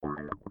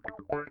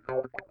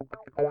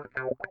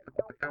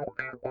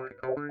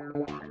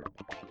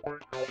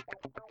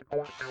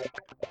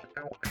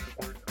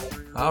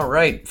All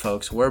right,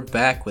 folks, we're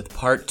back with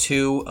part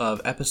 2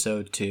 of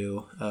episode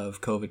 2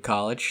 of COVID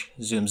College,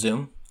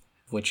 Zoom,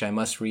 which I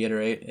must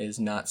reiterate is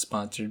not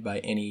sponsored by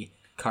any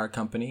car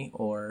company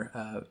or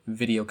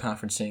video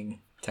conferencing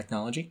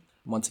technology.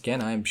 Once again,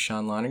 I'm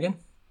Sean Lonergan.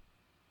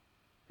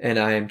 And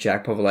I am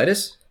Jack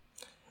Povolitis.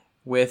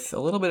 With a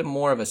little bit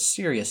more of a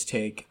serious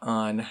take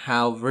on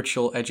how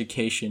virtual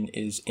education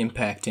is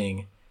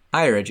impacting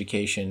higher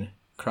education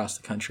across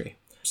the country.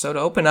 So to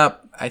open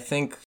up, I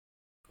think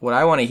what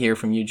I want to hear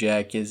from you,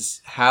 Jack,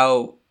 is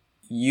how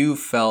you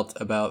felt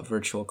about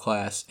virtual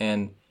class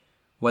and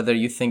whether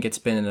you think it's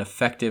been an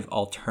effective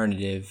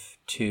alternative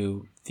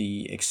to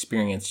the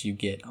experience you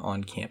get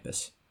on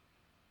campus.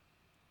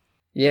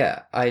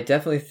 Yeah, I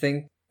definitely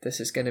think this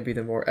is going to be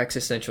the more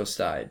existential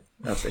side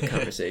of the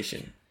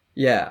conversation.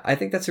 Yeah, I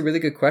think that's a really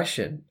good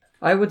question.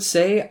 I would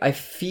say I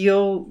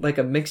feel like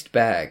a mixed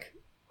bag.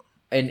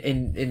 And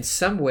in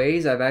some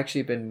ways, I've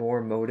actually been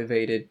more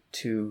motivated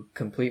to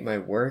complete my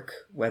work,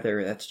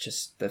 whether that's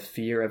just the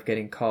fear of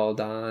getting called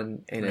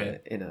on in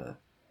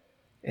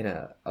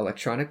a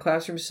electronic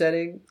classroom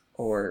setting,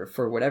 or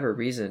for whatever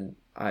reason,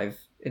 I've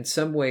in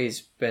some ways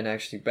been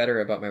actually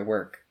better about my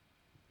work.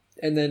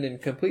 And then in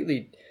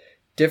completely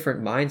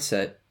different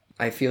mindset,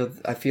 I feel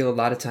a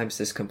lot of times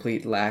this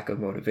complete lack of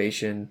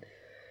motivation.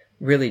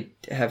 Really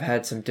have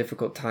had some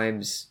difficult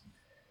times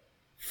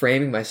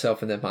framing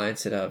myself in the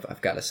mindset of I've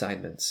got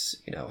assignments,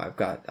 I've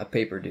got a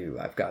paper due,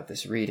 I've got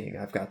this reading,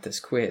 I've got this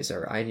quiz,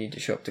 or I need to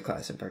show up to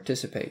class and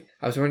participate.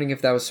 I was wondering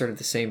if that was sort of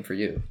the same for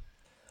you.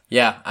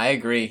 Yeah, I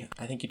agree.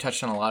 I think you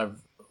touched on a lot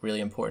of really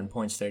important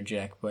points there,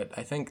 Jack, but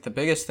I think the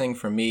biggest thing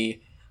for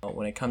me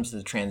when it comes to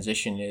the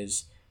transition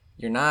is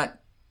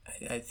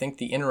I think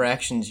the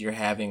interactions you're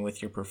having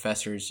with your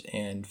professors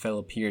and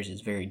fellow peers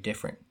is very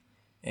different.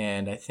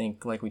 And I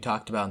think, like we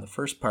talked about in the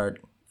first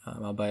part,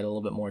 albeit a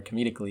little bit more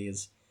comedically,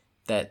 is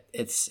that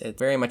it's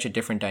very much a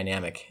different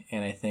dynamic.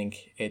 And I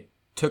think it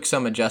took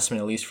some adjustment,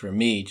 at least for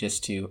me,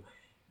 just to,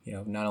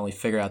 not only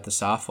figure out the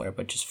software,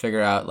 but just figure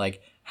out like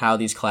how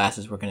these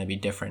classes were going to be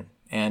different.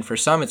 And for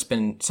some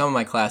of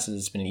my classes,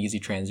 it's been an easy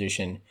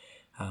transition.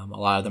 A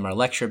lot of them are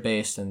lecture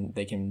based, and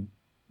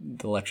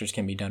the lectures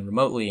can be done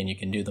remotely, and you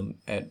can do them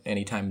at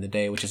any time of the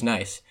day, which is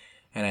nice.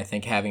 And I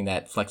think having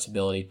that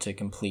flexibility to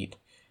complete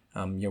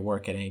your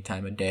work at any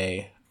time of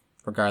day,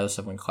 regardless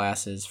of when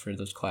class is for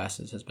those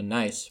classes, has been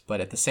nice.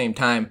 But at the same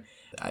time,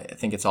 I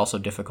think it's also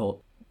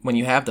difficult when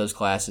you have those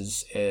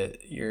classes.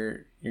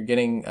 You're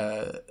getting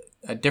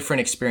a different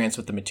experience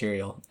with the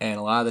material, and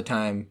a lot of the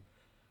time,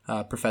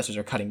 professors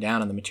are cutting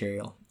down on the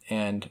material.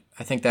 And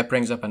I think that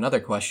brings up another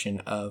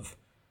question of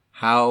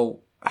how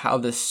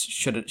this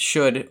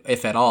should,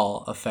 if at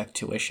all, affect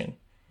tuition.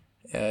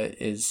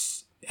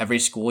 Is every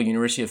school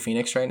University of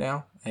Phoenix right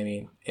now? I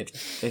mean, it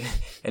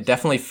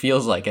definitely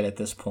feels like it at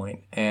this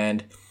point.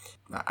 And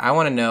I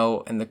want to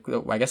know, and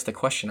I guess the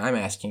question I'm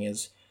asking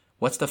is,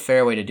 what's the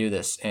fair way to do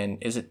this?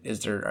 And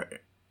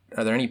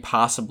are there any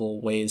possible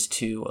ways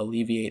to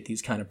alleviate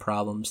these kind of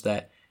problems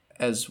that,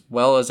 as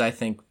well as I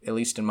think, at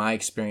least in my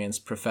experience,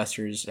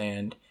 professors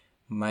and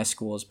my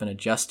school has been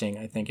adjusting,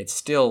 I think it's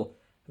still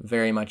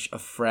very much a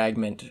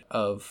fragment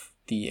of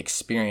the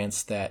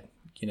experience that,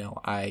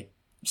 I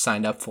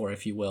signed up for,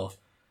 if you will.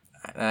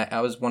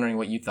 I was wondering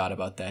what you thought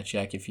about that,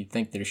 Jack, if you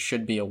think there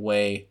should be a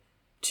way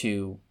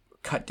to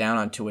cut down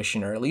on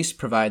tuition or at least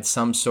provide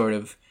some sort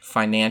of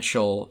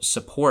financial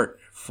support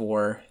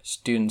for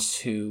students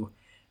who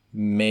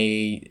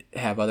may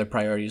have other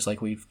priorities like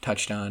we've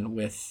touched on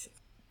with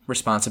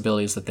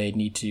responsibilities that they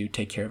need to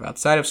take care of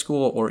outside of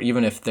school, or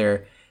even if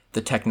the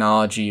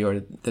technology or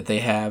that they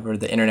have or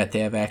the internet they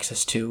have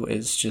access to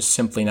is just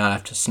simply not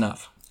up to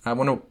snuff. I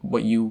wonder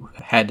what you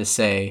had to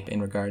say in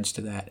regards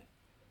to that.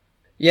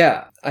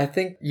 Yeah, I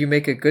think you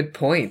make a good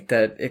point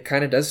that it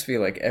kind of does feel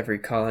like every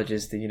college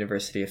is the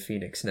University of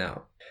Phoenix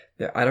now.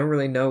 I don't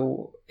really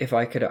know if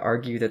I could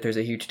argue that there's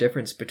a huge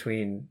difference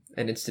between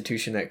an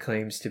institution that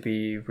claims to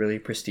be really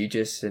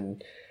prestigious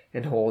and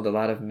hold a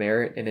lot of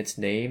merit in its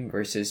name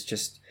versus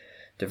just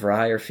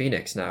DeVry or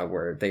Phoenix now,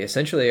 where they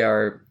essentially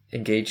are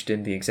engaged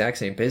in the exact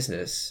same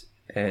business.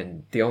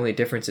 And the only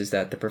difference is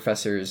that the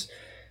professors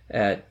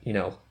at,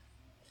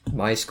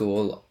 my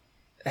school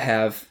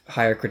have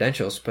higher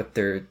credentials, but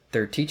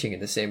they're teaching in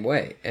the same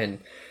way. And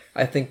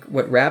I think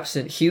what wraps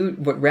in a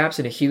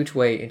huge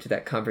way into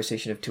that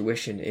conversation of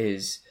tuition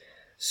is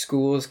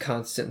schools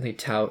constantly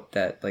tout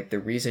that like the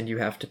reason you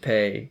have to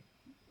pay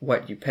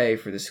what you pay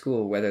for the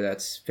school, whether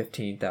that's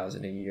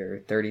 $15,000 a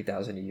year,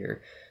 $30,000 a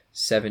year,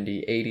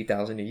 $70,000,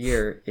 $80,000 a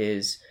year,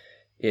 is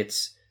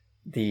it's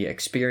the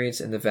experience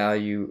and the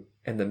value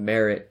and the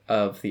merit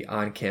of the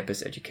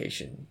on-campus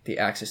education, the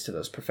access to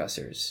those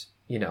professors,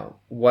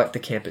 what the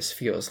campus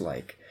feels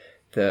like,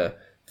 the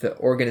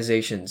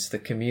organizations, the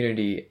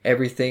community,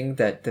 everything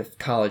that the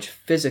college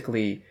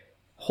physically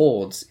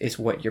holds is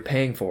what you're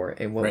paying for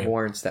and what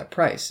warrants that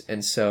price.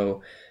 And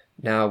so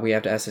now we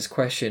have to ask this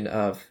question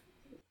of,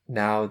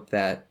 now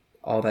that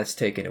all that's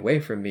taken away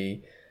from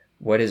me,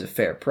 what is a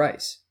fair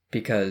price?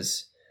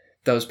 Because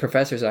those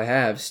professors I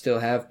have still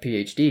have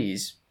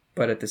PhDs,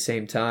 But at the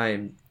same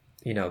time,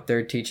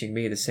 they're teaching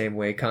me the same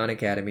way Khan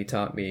Academy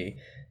taught me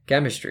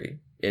chemistry.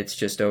 It's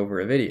just over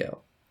a video.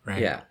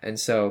 Right. Yeah. And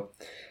so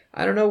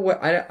I don't know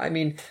I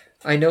mean,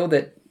 I know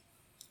that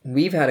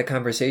we've had a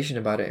conversation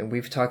about it and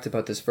we've talked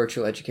about this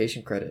virtual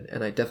education credit.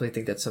 And I definitely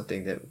think that's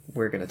something that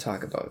we're going to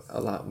talk about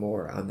a lot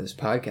more on this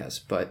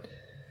podcast. But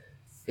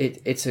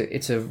it's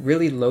a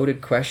really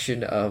loaded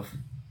question of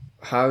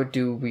how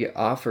do we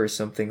offer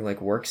something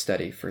like work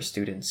study for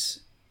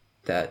students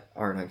that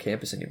aren't on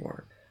campus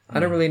anymore? I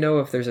don't really know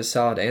if there's a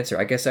solid answer.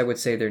 I guess I would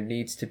say there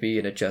needs to be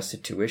an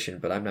adjusted tuition,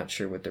 but I'm not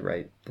sure what the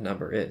right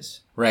number is.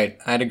 Right.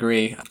 I'd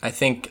agree. I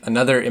think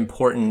another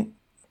important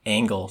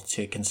angle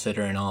to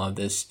consider in all of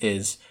this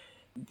is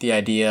the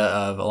idea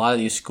of a lot of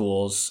these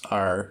schools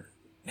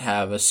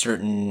have a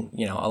certain,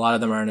 a lot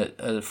of them are in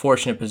a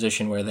fortunate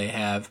position where they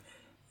have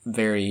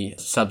very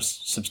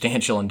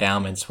substantial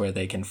endowments where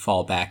they can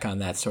fall back on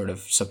that sort of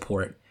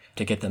support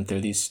to get them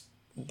through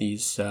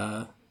these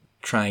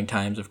trying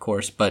times, of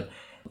course. But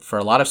for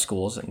a lot of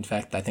schools, in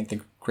fact, I think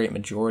the great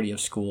majority of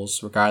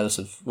schools, regardless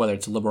of whether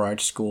it's a liberal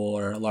arts school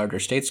or a larger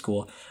state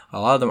school, a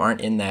lot of them aren't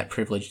in that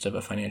privileged of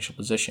a financial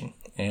position.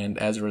 And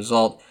as a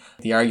result,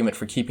 the argument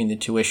for keeping the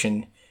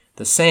tuition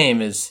the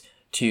same is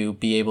to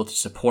be able to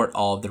support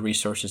all of the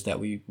resources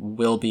that we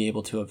will be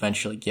able to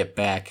eventually get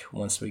back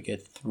once we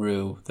get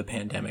through the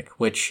pandemic,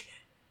 which,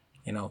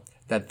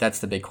 that's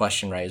the big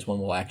question, right, is when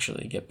we'll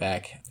actually get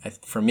back.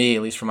 For me,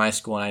 at least for my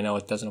school, and I know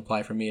it doesn't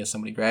apply for me as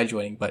somebody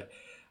graduating, but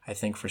I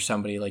think for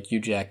somebody like you,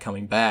 Jack,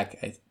 coming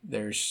back,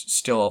 there's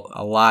still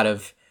a lot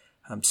of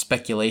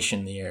speculation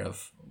in the air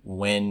of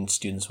when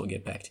students will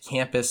get back to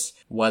campus,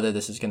 whether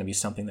this is going to be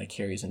something that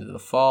carries into the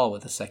fall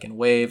with a second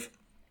wave,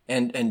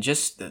 and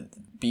just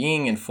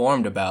being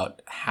informed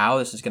about how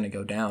this is going to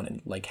go down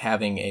and like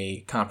having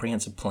a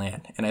comprehensive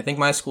plan. And I think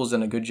my school's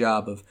done a good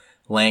job of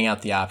laying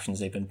out the options.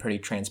 They've been pretty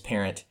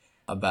transparent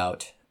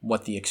about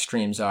what the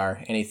extremes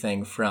are,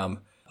 anything from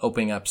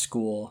opening up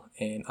school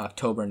in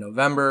October and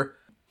November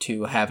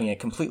to having it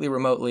completely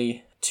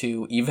remotely,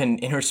 to even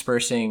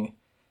interspersing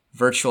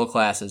virtual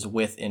classes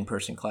with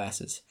in-person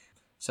classes.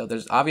 So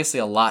there's obviously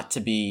a lot to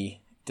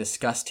be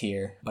discussed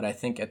here, but I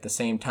think at the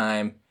same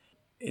time,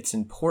 it's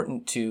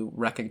important to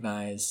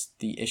recognize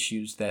the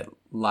issues that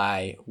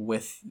lie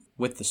with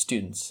the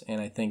students. And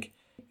I think,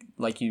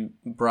 like you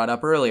brought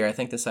up earlier, I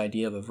think this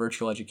idea of a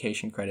virtual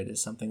education credit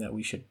is something that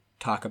we should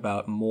talk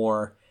about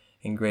more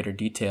in greater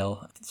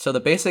detail. So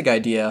the basic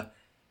idea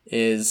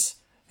is,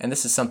 and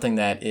this is something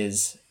that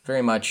is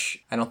very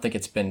much, I don't think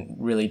it's been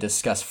really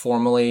discussed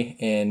formally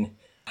in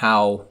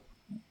how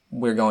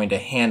we're going to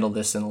handle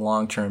this in the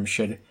long term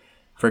should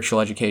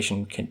virtual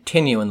education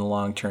continue in the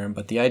long term.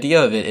 But the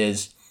idea of it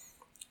is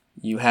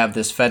you have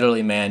this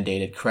federally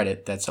mandated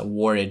credit that's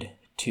awarded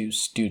to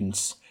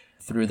students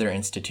through their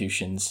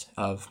institutions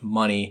of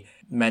money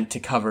meant to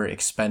cover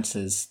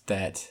expenses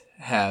that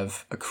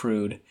have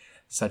accrued,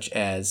 such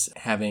as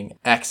having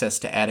access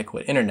to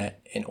adequate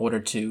internet in order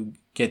to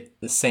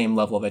get the same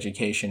level of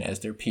education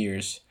as their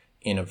peers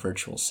in a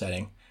virtual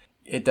setting.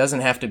 It doesn't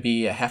have to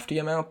be a hefty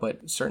amount,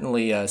 but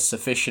certainly a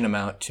sufficient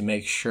amount to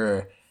make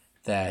sure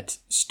that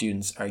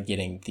students are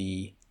getting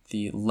the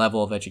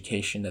level of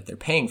education that they're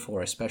paying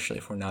for, especially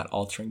if we're not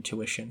altering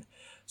tuition.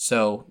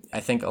 So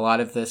I think a lot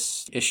of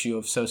this issue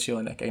of socio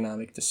and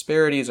economic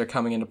disparities are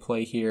coming into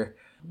play here.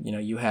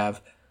 You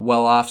have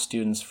well-off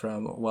students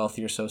from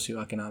wealthier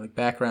socioeconomic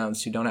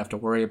backgrounds who don't have to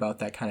worry about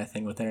that kind of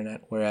thing with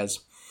internet, whereas,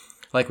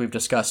 like we've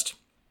discussed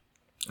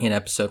in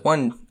episode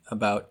 1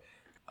 about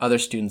other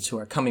students who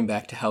are coming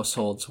back to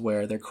households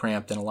where they're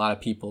cramped and a lot of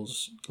people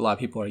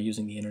are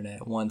using the internet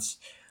at once.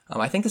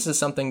 I think this is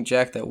something,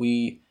 Jack, that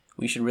we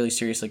should really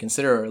seriously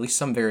consider, or at least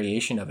some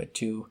variation of it,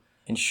 to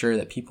ensure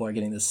that people are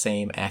getting the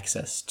same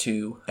access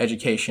to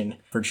education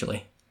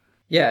virtually.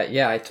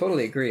 Yeah, I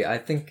totally agree. I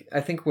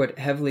think what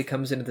heavily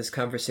comes into this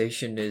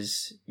conversation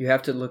is we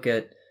have to look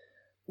at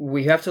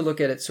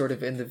it sort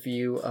of in the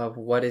view of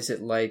what is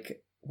it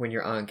like when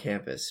you're on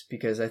campus,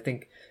 because I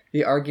think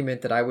the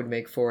argument that I would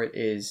make for it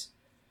is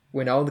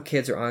when all the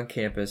kids are on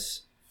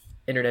campus,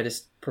 internet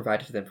is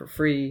provided to them for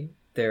free.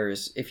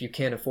 If you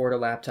can't afford a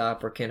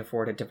laptop or can't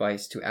afford a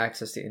device to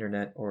access the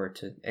internet or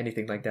to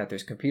anything like that,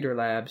 there's computer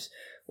labs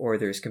or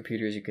there's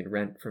computers you can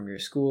rent from your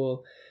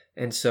school.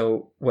 And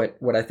so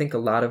what I think a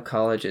lot of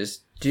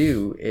colleges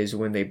do is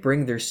when they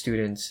bring their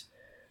students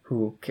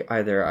who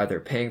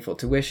either paying full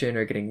tuition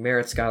or getting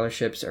merit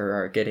scholarships or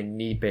are getting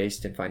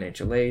need-based and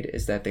financial aid,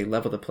 is that they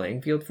level the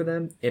playing field for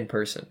them in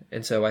person.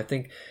 And so I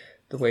think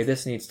the way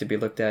this needs to be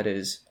looked at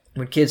is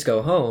when kids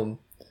go home,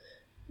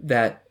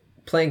 that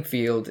playing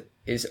field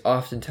is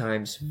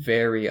oftentimes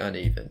very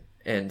uneven.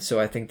 And so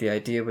I think the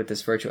idea with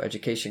this virtual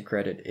education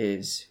credit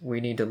is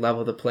we need to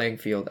level the playing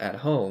field at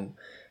home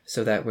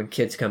so that when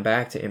kids come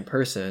back to in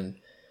person,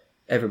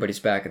 everybody's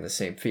back in the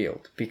same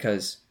field.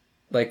 Because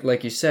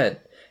like you said,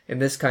 and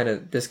this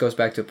goes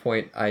back to a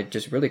point I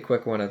just really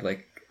quick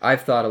wanted,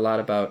 I've thought a lot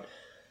about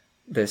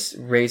this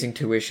raising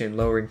tuition,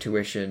 lowering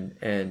tuition,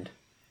 and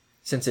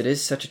since it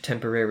is such a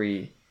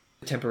temporary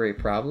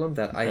problem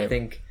that I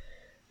think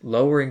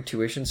lowering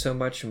tuition so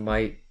much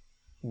might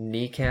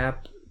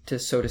kneecap, to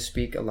so to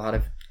speak, a lot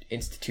of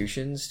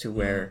institutions to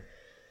where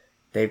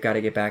they've got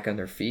to get back on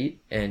their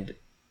feet, and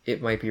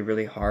it might be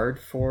really hard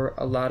for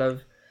a lot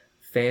of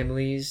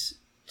families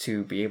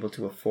to be able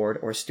to afford,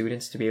 or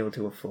students to be able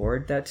to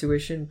afford that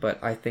tuition.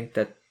 But I think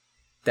that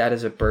that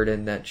is a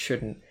burden that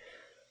shouldn't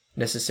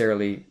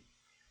necessarily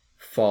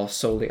fall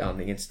solely on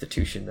the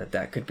institution.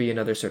 That could be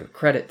another sort of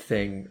credit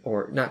thing,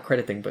 or not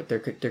credit thing, but there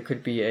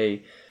could be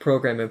a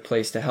program in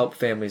place to help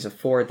families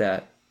afford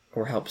that,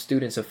 or help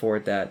students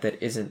afford that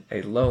isn't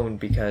a loan.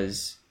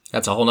 Because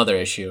that's a whole nother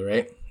issue,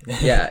 right?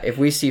 yeah, if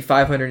we see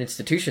 500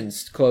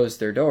 institutions close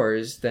their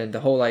doors, then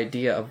the whole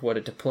idea of what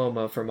a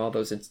diploma from all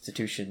those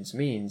institutions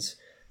means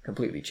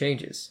completely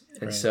changes.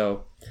 And right.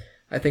 So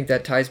I think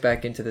that ties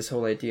back into this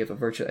whole idea of a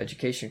virtual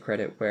education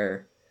credit,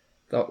 where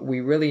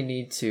we really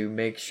need to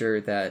make sure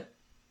that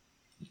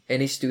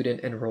any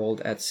student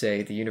enrolled at,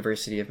 say, the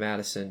University of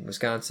Madison,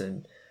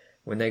 Wisconsin,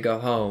 when they go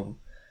home,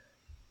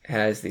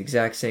 has the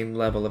exact same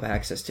level of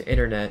access to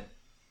internet,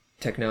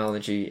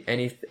 technology,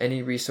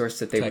 any resource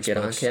that they would get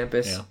on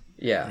campus.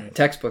 Yeah, right.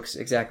 Textbooks,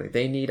 exactly.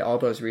 They need all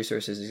those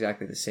resources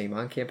exactly the same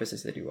on campus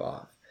as they do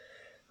off.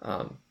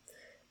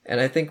 And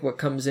I think what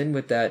comes in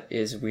with that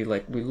is we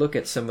look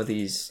at some of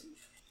these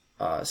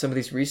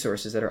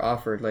resources that are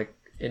offered. Like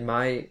in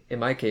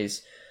my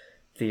case,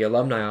 the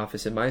alumni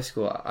office in my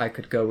school, I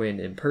could go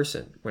in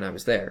person when I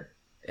was there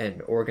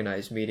and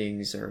organize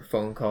meetings or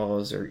phone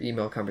calls or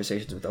email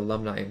conversations with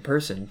alumni in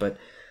person. But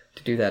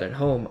to do that at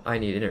home, I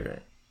need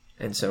internet.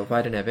 And so if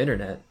I didn't have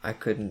internet, I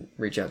couldn't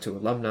reach out to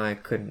alumni,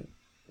 couldn't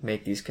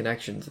make these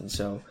connections. And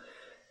so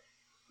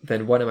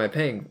then what am I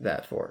paying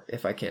that for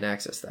if I can't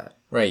access that?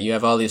 Right. You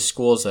have all these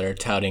schools that are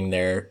touting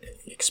their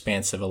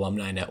expansive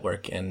alumni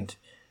network, and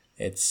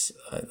it's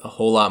a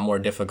whole lot more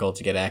difficult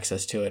to get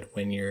access to it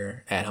when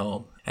you're at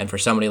home. And for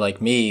somebody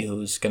like me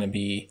who's going to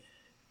be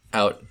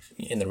out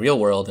in the real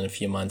world in a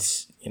few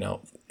months,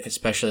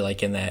 especially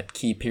like in that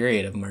key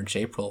period of March,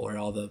 April, where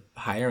all the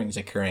hiring's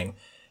occurring,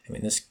 I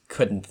mean, this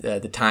couldn't, the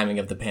timing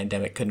of the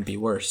pandemic couldn't be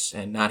worse.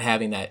 And not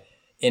having that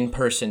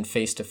in-person,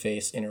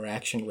 face-to-face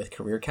interaction with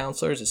career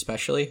counselors,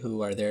 especially,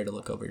 who are there to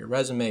look over your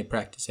resume,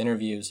 practice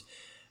interviews,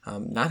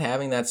 not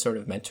having that sort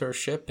of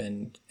mentorship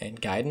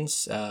and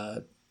guidance,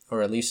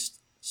 or at least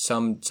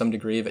some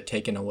degree of it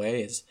taken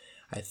away, is,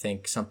 I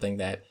think, something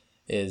that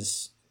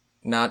is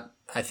not,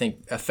 I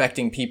think,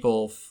 affecting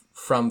people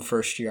from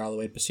first year all the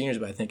way to seniors,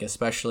 but I think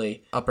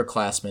especially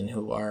upperclassmen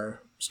who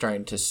are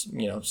starting to,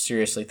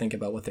 seriously think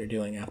about what they're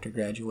doing after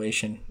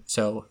graduation.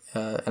 So,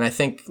 and I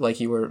think, like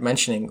you were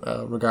mentioning,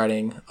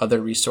 regarding other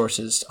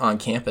resources on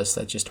campus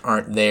that just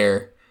aren't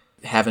there,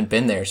 haven't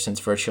been there since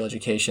virtual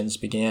educations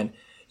began.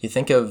 You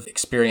think of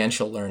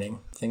experiential learning,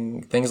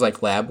 things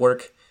like lab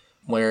work,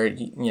 where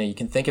you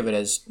can think of it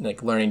as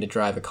like learning to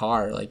drive a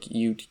car. Like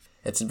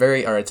it's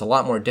a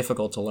lot more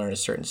difficult to learn a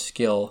certain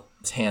skill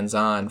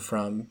hands-on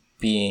from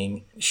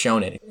being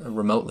shown it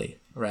remotely,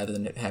 rather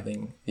than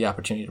having the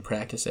opportunity to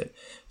practice it.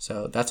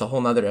 So that's a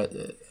whole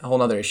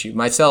nother issue.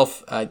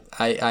 Myself, I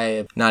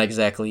am not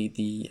exactly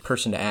the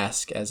person to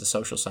ask as a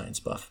social science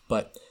buff,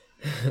 but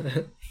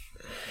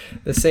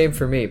the same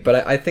for me.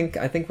 But I think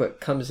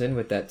what comes in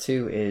with that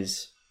too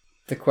is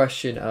the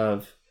question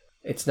of,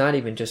 it's not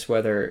even just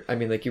whether, I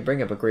mean, like, you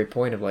bring up a great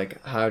point of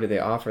like, how do they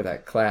offer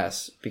that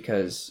class?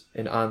 Because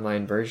an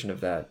online version of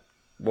that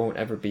won't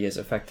ever be as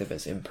effective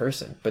as in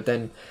person. But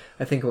then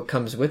I think what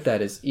comes with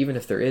that is, even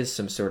if there is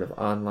some sort of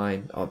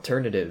online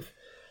alternative,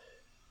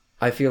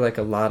 I feel like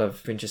a lot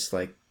of just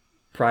like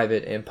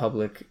private and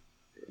public,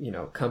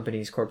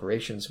 companies,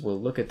 corporations will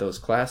look at those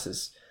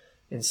classes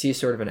and see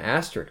sort of an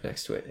asterisk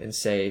next to it and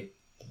say,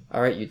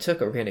 all right, you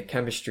took organic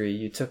chemistry,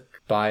 you took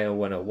bio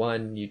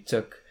 101, you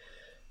took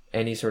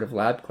any sort of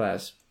lab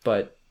class,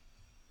 but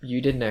you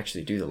didn't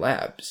actually do the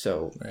lab.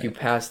 So right. You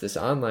passed this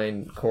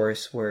online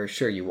course where,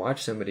 sure, you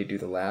watch somebody do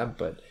the lab,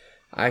 but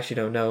I actually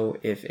don't know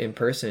if in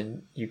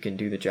person you can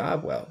do the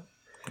job well.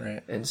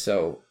 Right. And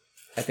so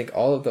I think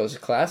all of those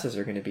classes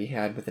are going to be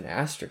had with an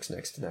asterisk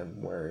next to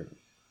them, where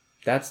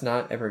that's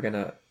not ever going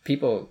to,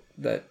 people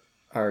that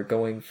are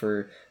going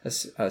for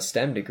a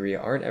STEM degree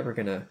aren't ever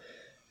going to,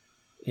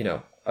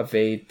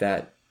 evade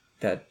that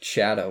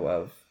shadow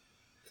of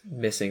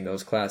missing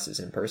those classes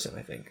in person,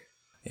 I think.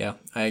 Yeah,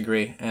 I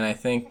agree. And I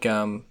think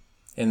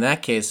in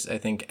that case, I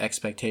think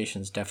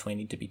expectations definitely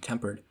need to be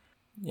tempered.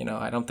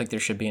 I don't think there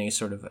should be any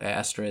sort of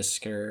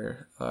asterisk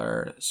or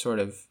sort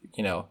of,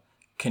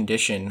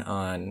 condition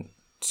on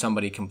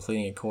somebody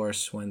completing a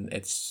course when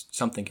it's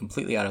something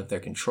completely out of their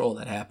control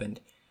that happened.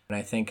 And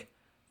I think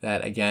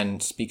that, again,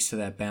 speaks to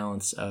that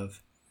balance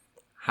of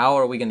how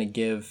are we going to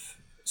give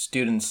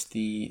students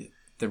the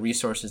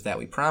resources that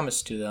we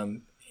promised to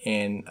them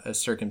in a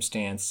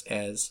circumstance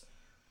as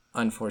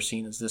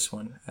unforeseen as this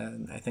one.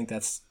 And I think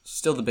that's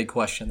still the big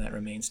question that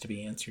remains to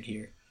be answered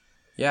here.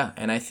 Yeah,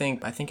 and I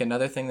think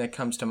another thing that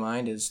comes to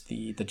mind is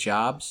the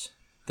jobs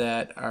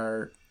that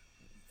are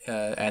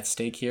at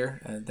stake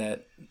here,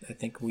 that I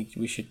think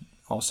we should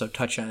also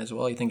touch on as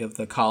well. You think of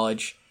the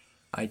college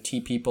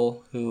IT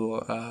people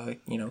who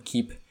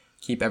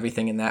keep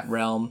everything in that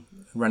realm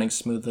running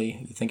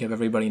smoothly. You think of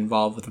everybody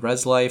involved with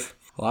res life.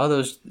 A lot of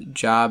those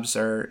jobs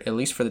are, at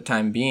least for the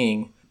time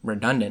being,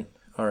 redundant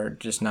or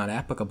just not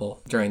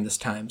applicable during this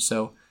time.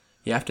 So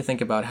you have to think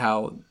about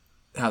how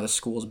the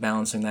school's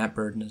balancing that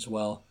burden as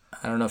well.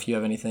 I don't know if you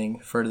have anything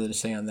further to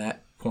say on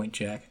that point,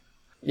 Jack.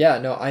 Yeah,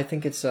 no, I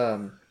think it's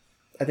a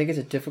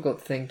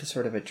difficult thing to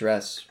sort of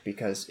address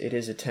because it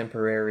is a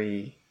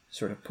temporary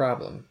sort of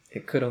problem.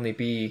 It could only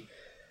be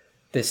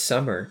this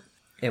summer,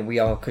 and we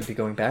all could be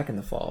going back in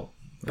the fall.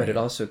 But it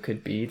also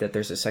could be that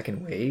there's a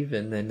second wave,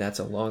 and then that's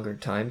a longer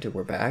time till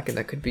we're back, and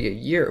that could be a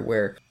year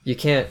where you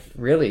can't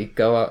really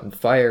go out and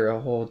fire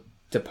a whole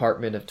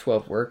department of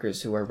 12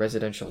 workers who are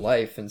residential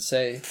life and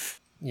say,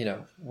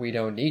 we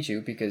don't need you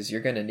because you're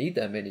going to need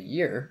them in a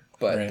year.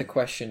 But the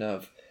question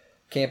of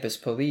campus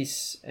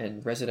police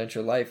and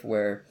residential life,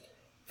 where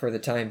for the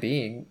time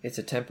being, it's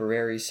a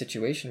temporary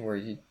situation where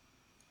you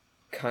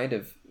kind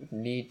of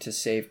need to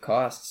save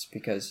costs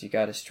because you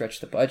got to stretch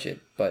the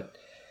budget, but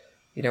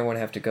you don't want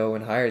to have to go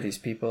and hire these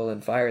people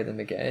and fire them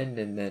again,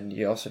 and then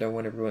you also don't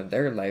want to ruin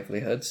their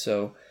livelihood.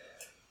 So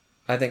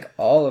I think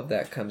all of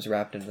that comes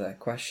wrapped into that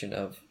question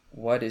of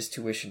what is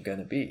tuition going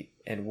to be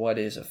and what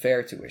is a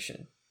fair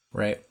tuition.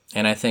 Right.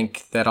 And I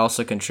think that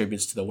also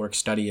contributes to the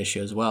work-study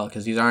issue as well,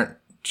 because these aren't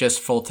just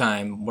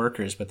full-time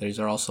workers, but these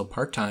are also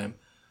part-time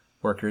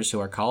workers who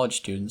are college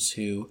students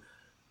who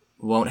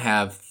won't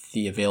have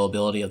the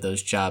availability of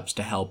those jobs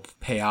to help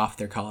pay off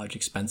their college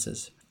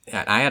expenses.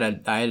 I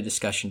had a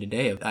discussion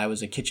today. I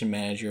was a kitchen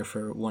manager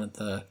for one of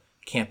the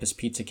campus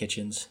pizza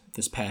kitchens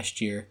this past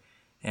year,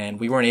 and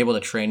we weren't able to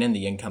train in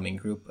the incoming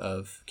group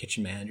of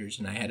kitchen managers.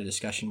 And I had a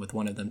discussion with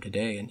one of them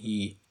today, and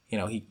he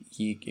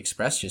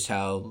expressed just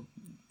how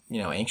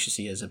anxious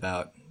he is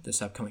about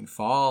this upcoming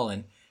fall,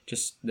 and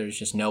there's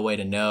just no way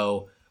to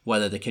know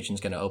whether the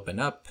kitchen's going to open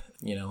up.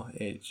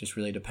 It just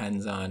really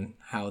depends on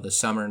how the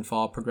summer and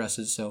fall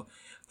progresses. So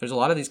there's a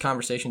lot of these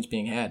conversations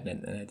being had,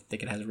 and I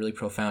think it has a really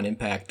profound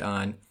impact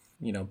on,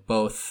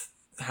 both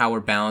how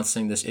we're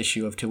balancing this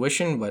issue of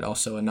tuition, but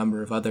also a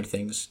number of other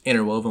things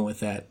interwoven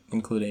with that,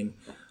 including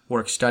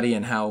work study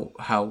and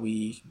how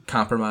we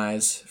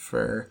compromise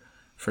for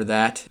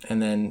that,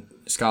 and then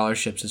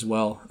scholarships as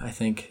well. I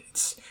think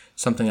it's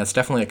something that's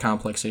definitely a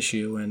complex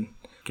issue, and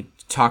could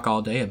talk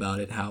all day about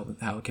it, how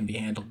it can be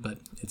handled, but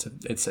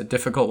it's a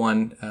difficult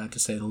one to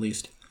say the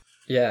least.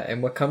 Yeah,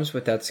 and what comes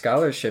with that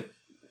scholarship,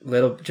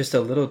 just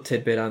a little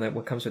tidbit on that,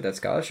 what comes with that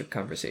scholarship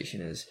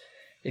conversation is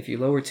if you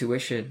lower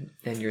tuition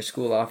and your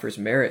school offers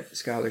merit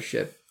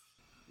scholarship,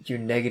 you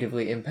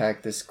negatively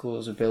impact the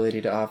school's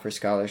ability to offer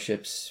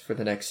scholarships for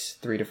the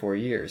next 3 to 4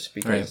 years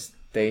because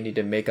they need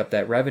to make up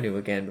that revenue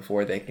again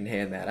before they can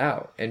hand that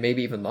out. And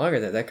maybe even longer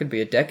than that. Could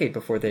be a decade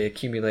before they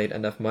accumulate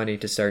enough money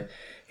to start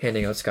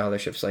handing out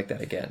scholarships like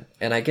that again.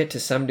 And I get to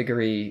some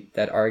degree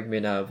that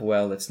argument of,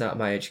 well, it's not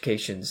my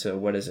education, so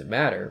what does it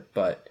matter?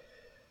 But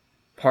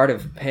part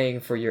of paying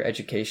for your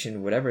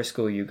education, whatever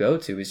school you go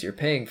to, is you're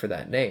paying for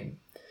that name.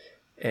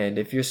 And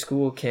if your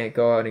school can't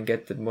go out and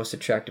get the most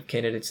attractive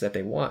candidates that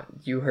they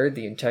want, you hurt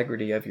the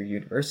integrity of your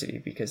university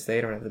because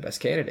they don't have the best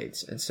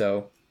candidates. And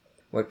so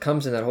what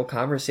comes in that whole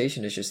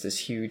conversation is just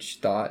this huge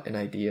thought and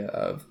idea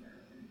of,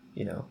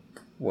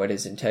 what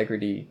is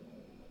integrity?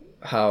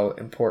 How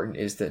important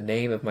is the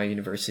name of my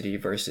university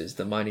versus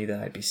the money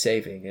that I'd be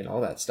saving and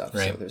all that stuff.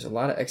 Right. So there's a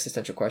lot of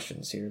existential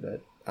questions here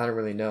that I don't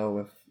really know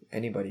if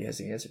anybody has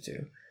the answer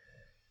to.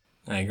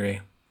 I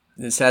agree.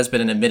 This has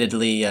been an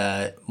admittedly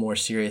more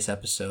serious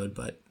episode,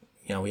 but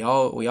we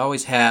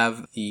always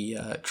have the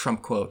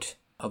Trump quote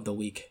of the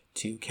week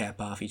to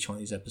cap off each one of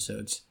these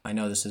episodes. I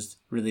know this is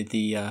really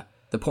the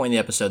point in the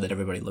episode that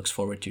everybody looks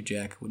forward to.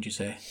 Jack, would you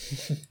say?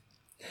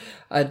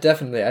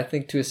 Definitely. I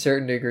think to a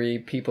certain degree,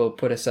 people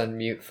put us on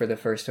mute for the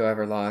first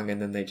however long,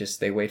 and then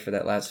they wait for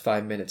that last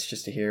 5 minutes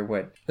just to hear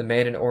what the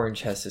man in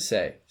orange has to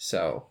say.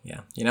 So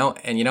yeah,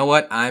 and you know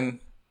what? I'm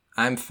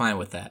fine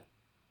with that.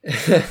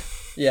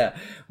 Yeah,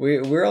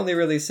 we're only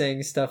really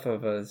saying stuff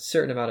of a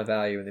certain amount of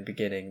value in the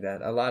beginning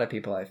that a lot of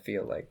people, I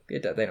feel like, they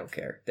don't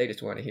care. They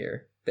just want to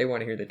hear the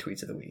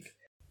tweets of the week.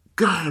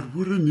 God,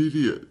 what an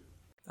idiot.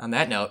 On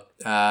that note,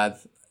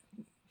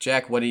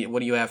 Jack, what do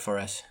you have for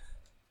us?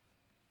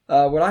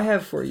 What I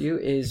have for you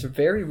is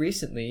very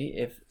recently,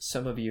 if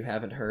some of you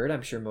haven't heard,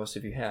 I'm sure most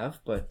of you have,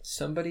 but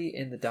somebody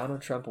in the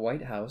Donald Trump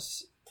White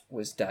House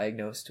was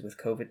diagnosed with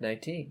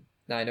COVID-19.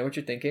 Now, I know what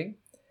you're thinking.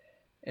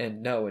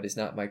 And no, it is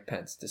not Mike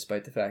Pence,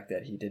 despite the fact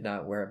that he did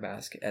not wear a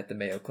mask at the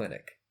Mayo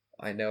Clinic.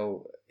 I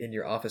know in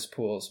your office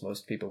pools,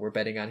 most people were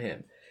betting on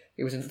him.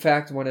 It was in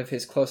fact one of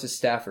his closest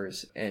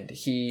staffers, and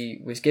he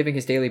was giving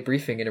his daily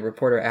briefing, and a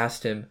reporter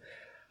asked him,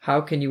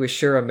 how can you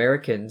assure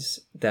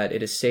Americans that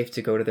it is safe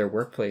to go to their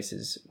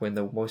workplaces when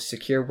the most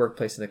secure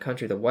workplace in the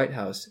country, the White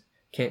House,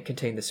 can't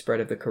contain the spread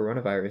of the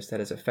coronavirus that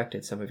has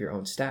affected some of your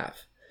own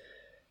staff?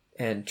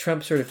 And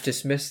Trump sort of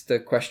dismissed the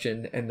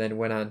question and then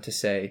went on to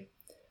say,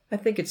 I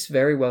think it's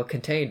very well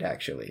contained,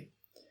 actually,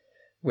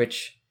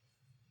 which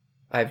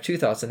I have two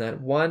thoughts on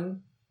that.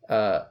 One,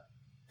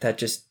 that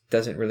just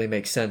doesn't really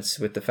make sense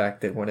with the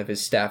fact that one of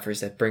his staffers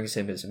that brings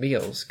him his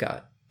meals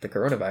got the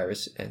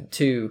coronavirus. And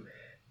two,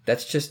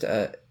 that's just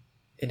a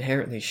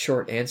inherently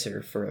short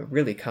answer for a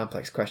really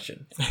complex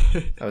question.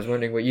 I was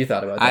wondering what you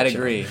thought about that. I'd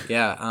agree.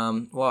 Yeah.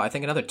 Well, I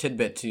think another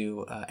tidbit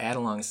to add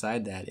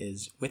alongside that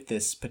is with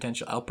this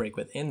potential outbreak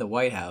within the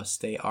White House,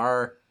 they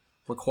are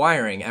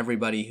requiring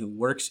everybody who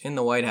works in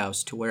the White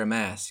House to wear a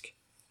mask,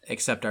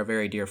 except our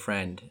very dear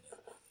friend,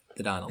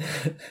 the Donald.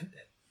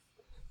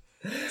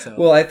 So.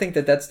 Well, I think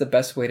that that's the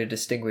best way to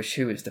distinguish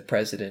who is the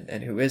president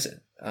and who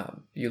isn't.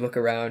 You look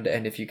around,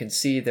 and if you can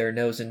see their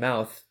nose and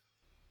mouth,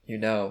 you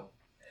know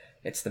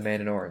it's the man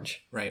in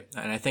orange. Right.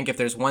 And I think if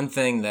there's one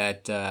thing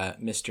that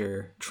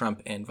Mr.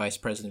 Trump and Vice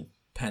President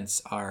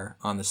Pence are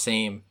on the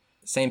same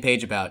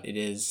page about, it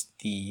is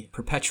the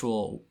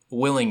perpetual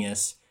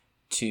willingness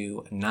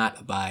to not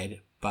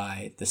abide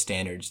by the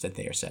standards that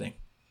they are setting.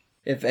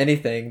 If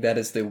anything, that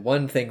is the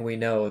one thing we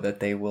know that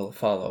they will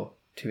follow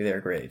to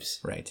their graves.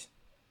 Right.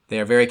 They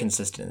are very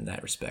consistent in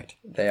that respect.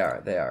 They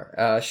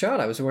are.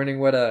 Sean, I was wondering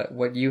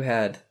what you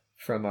had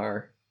from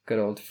our good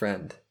old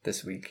friend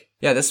this week.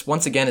 Yeah, this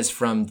once again is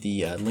from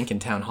the Lincoln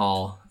Town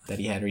Hall that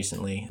he had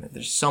recently.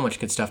 There's so much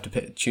good stuff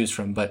to choose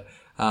from, but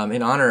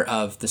in honor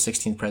of the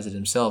 16th president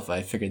himself,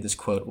 I figured this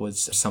quote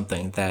was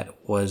something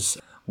that was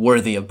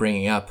worthy of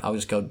bringing up. I'll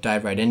just go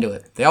dive right into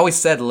it. They always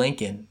said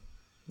Lincoln.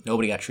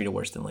 Nobody got treated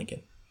worse than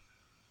Lincoln.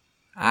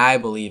 I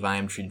believe I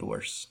am treated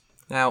worse.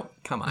 Now,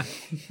 come on.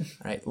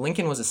 Right?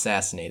 Lincoln was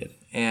assassinated,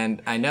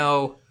 and I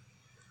know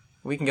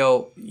we can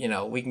go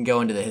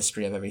into the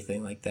history of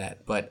everything like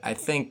that, but I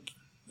think,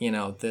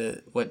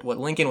 what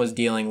Lincoln was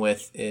dealing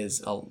with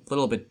is a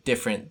little bit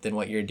different than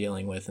what you're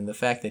dealing with, and the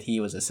fact that he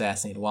was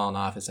assassinated while in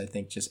office, I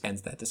think, just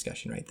ends that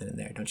discussion right then and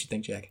there. Don't you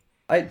think, Jack?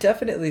 I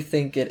definitely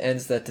think it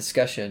ends that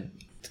discussion.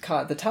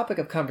 The topic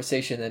of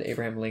conversation that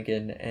Abraham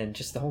Lincoln and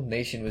just the whole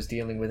nation was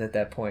dealing with at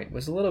that point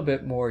was a little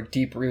bit more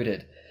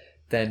deep-rooted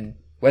than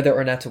whether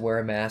or not to wear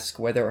a mask,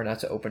 whether or not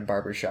to open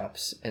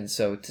barbershops. And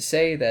so to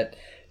say that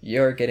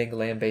you're getting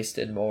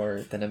lambasted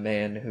more than a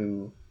man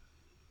who,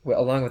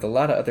 along with a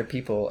lot of other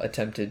people,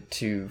 attempted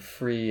to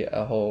free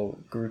a whole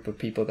group of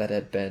people that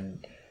had been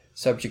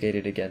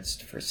subjugated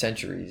against for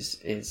centuries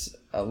is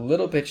a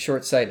little bit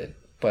short-sighted.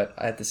 But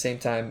at the same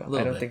time,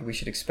 I don't think we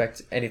should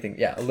expect anything.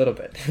 Yeah, a little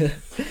bit.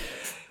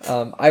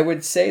 I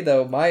would say,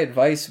 though, my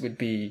advice would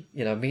be,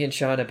 me and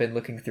Sean have been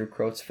looking through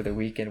quotes for the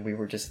week, and we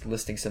were just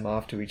listing some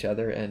off to each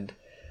other. And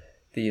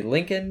the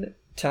Lincoln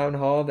Town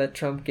Hall that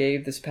Trump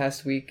gave this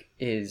past week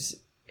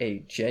is a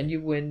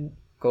genuine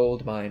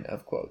gold mine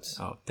of quotes.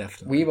 Oh,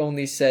 definitely. We've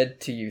only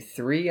said to you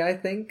 3, I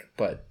think,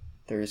 but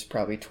there's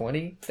probably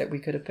 20 that we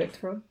could have picked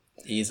from.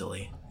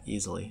 Easily.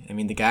 I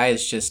mean, the guy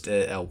is just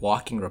a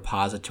walking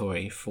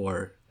repository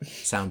for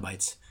sound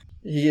bites.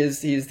 He is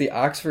the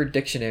Oxford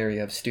Dictionary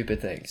of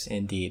stupid things.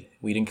 Indeed.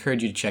 We'd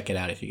encourage you to check it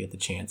out if you get the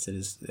chance.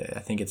 I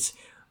think it's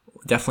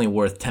definitely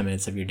worth 10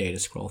 minutes of your day to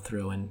scroll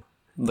through and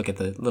look at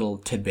the little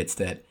tidbits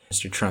that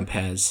Mr. Trump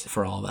has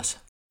for all of us.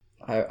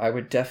 I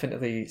would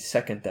definitely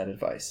second that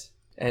advice.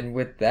 And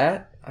with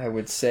that, I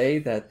would say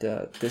that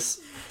the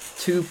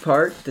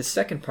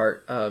second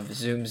part of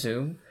Zoom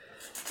Zoom,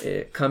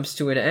 it comes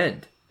to an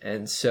end.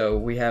 And so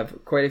we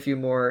have quite a few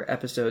more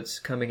episodes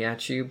coming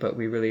at you, but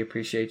we really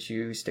appreciate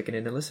you sticking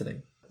in and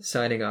listening.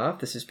 Signing off,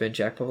 this has been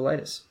Jack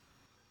Povolitis.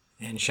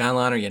 And Sean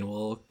Lonergan.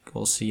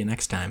 We'll see you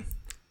next time.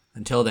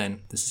 Until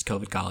then, this is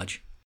COVID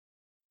College.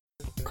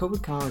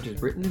 COVID College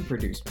is written and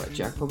produced by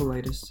Jack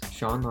Povolitis,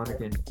 Sean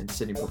Lonergan, and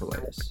Sydney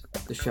Povolitis.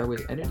 The show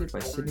is edited by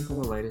Sydney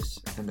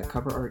Povolitis, and the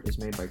cover art is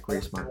made by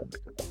Grace Martin.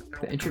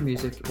 The intro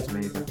music is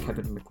made by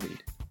Kevin McLeod.